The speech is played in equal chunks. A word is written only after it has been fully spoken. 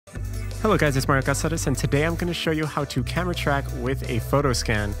Hello guys, it's Mario Casares, and today I'm going to show you how to camera track with a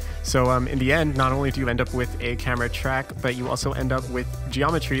Photoscan. So in the end, not only do you end up with a camera track, but you also end up with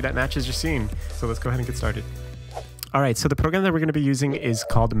geometry that matches your scene. So let's go ahead and get started. Alright, so the program that we're going to be using is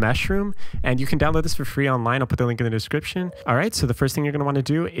called Meshroom, and you can download this for free online. I'll put the link in the description. Alright, so the first thing you're going to want to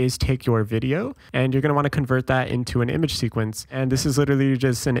do is take your video, and you're going to want to convert that into an image sequence. And this is literally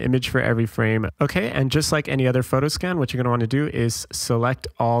just an image for every frame. Okay, and just like any other Photoscan, what you're going to want to do is select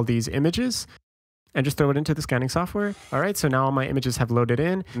all these images and just throw it into the scanning software. Alright, so now all my images have loaded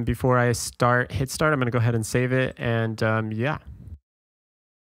in. And before I hit start, I'm going to go ahead and save it, and yeah.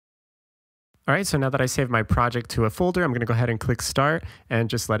 All right, so now that I saved my project to a folder, I'm going to go ahead and click Start and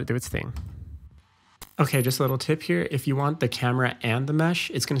just let it do its thing. Okay, just a little tip here. If you want the camera and the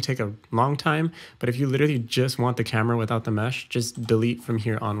mesh, it's going to take a long time. But if you literally just want the camera without the mesh, just delete from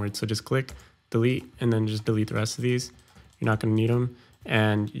here onward. So just click delete and then just delete the rest of these. You're not going to need them,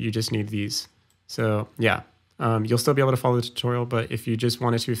 and you just need these. So yeah, you'll still be able to follow the tutorial, but if you just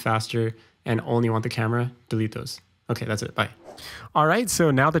want it to be faster and only want the camera, delete those. Okay, that's it. Bye. All right, so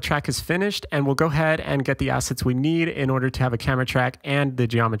now the track is finished, and we'll go ahead and get the assets we need in order to have a camera track and the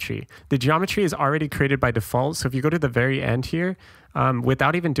geometry. The geometry is already created by default, so if you go to the very end here,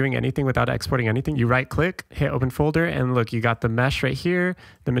 without even doing anything, without exporting anything, you right-click, hit open folder, and look, you got the mesh right here,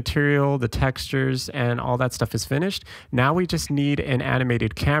 the material, the textures, and all that stuff is finished. Now we just need an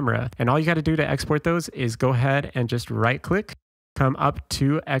animated camera, and all you got to do to export those is go ahead and just right-click, come up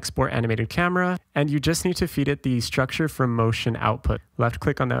to export animated camera, and you just need to feed it the structure from motion output. Left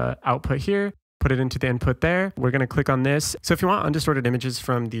click on the output here, put it into the input there. We're going to click on this. So if you want undistorted images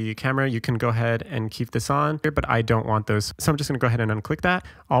from the camera, you can go ahead and keep this on here, but I don't want those. So I'm just going to go ahead and unclick that.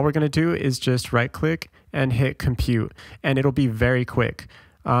 All we're going to do is just right click and hit compute, and it'll be very quick.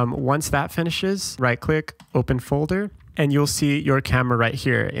 Once that finishes, right click, open folder, and you'll see your camera right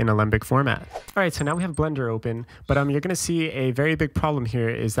here in Alembic format. All right, so now we have Blender open, but you're gonna see a very big problem here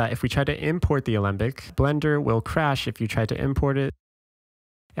is that if we try to import the Alembic, Blender will crash if you try to import it.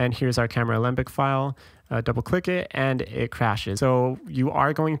 And here's our camera Alembic file. Double click it and it crashes. So you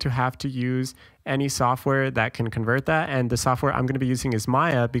are going to have to use any software that can convert that. And the software I'm going to be using is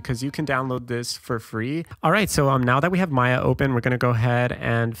Maya, because you can download this for free. All right, so now that we have Maya open, we're going to go ahead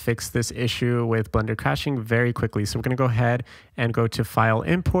and fix this issue with Blender crashing very quickly. So we're going to go ahead and go to File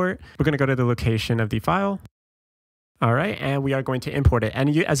Import. We're going to go to the location of the file. All right, and we are going to import it.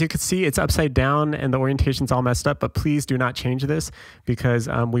 And as you can see, it's upside down and the orientation's all messed up, but please do not change this because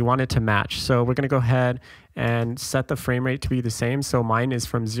we want it to match. So we're gonna go ahead and set the frame rate to be the same. So mine is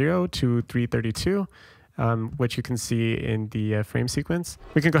from 0 to 332, which you can see in the frame sequence.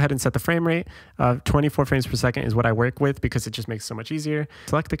 We can go ahead and set the frame rate. 24 frames per second is what I work with because it just makes it so much easier.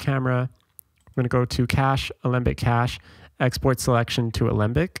 Select the camera. We're gonna go to Cache, Alembic Cache, Export Selection to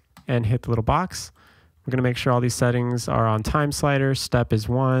Alembic, and hit the little box. We're going to make sure all these settings are on time slider. Step is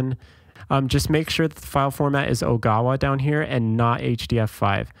 1. Just make sure that the file format is Ogawa down here and not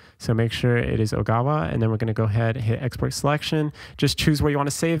HDF5. So make sure it is Ogawa, and then we're going to go ahead and hit export selection. Just choose where you want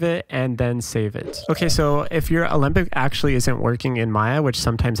to save it and then save it. Okay, so if your Alembic actually isn't working in Maya, which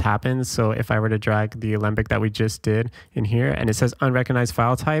sometimes happens, so if I were to drag the Alembic that we just did in here and it says unrecognized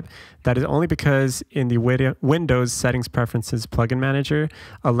file type, that is only because in the Windows Settings Preferences plugin manager,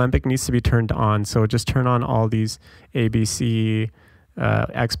 Alembic needs to be turned on. So just turn on all these ABC,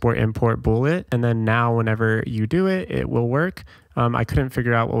 export, import, bullet, and then now whenever you do it, it will work. I couldn't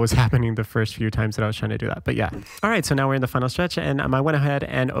figure out what was happening the first few times that I was trying to do that, but yeah. All right, so now we're in the final stretch, and I went ahead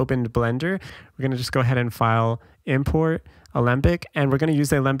and opened Blender. We're gonna just go ahead and file, import, Alembic, and we're gonna use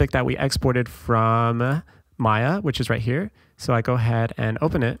the Alembic that we exported from Maya, which is right here. So I go ahead and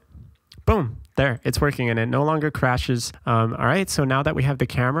open it. Boom, there, it's working and it no longer crashes. All right, so now that we have the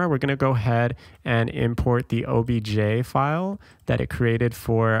camera, we're gonna go ahead and import the OBJ file that it created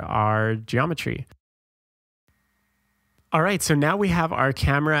for our geometry. All right, so now we have our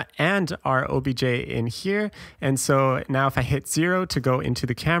camera and our OBJ in here. And so now if I hit 0 to go into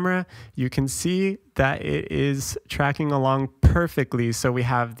the camera, you can see that it is tracking along perfectly. So we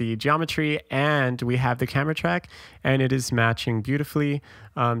have the geometry and we have the camera track, and it is matching beautifully.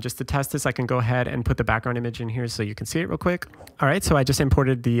 Just to test this, I can go ahead and put the background image in here so you can see it real quick. All right, so I just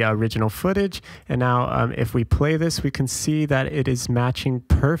imported the original footage, and now if we play this, we can see that it is matching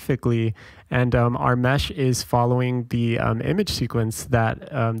perfectly, and our mesh is following the image sequence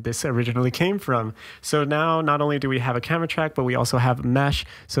that this originally came from. So now not only do we have a camera track, but we also have mesh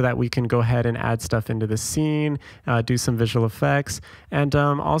so that we can go ahead and add stuff stuff into the scene, do some visual effects. And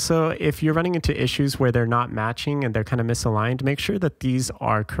also, if you're running into issues where they're not matching and they're kind of misaligned, make sure that these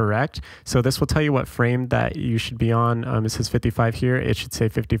are correct. So this will tell you what frame that you should be on. It says 55 here. It should say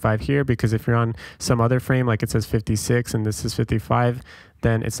 55 here, because if you're on some other frame, like it says 56 and this is 55,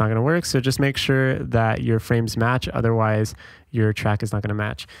 then it's not going to work. So just make sure that your frames match. Otherwise, your track is not going to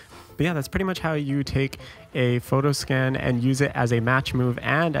match. But yeah, that's pretty much how you take a Photoscan and use it as a match move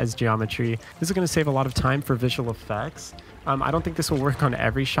and as geometry. This is going to save a lot of time for visual effects. I don't think this will work on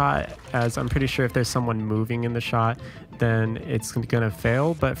every shot, as I'm pretty sure if there's someone moving in the shot, then it's going to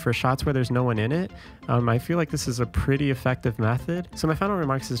fail. But for shots where there's no one in it, I feel like this is a pretty effective method. So my final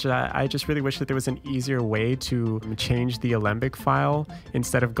remarks is that I just really wish that there was an easier way to change the Alembic file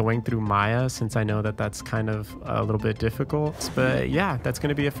instead of going through Maya, since I know that that's kind of a little bit difficult. But yeah, that's going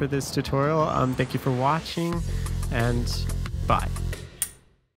to be it for this tutorial. Thank you for watching, and bye.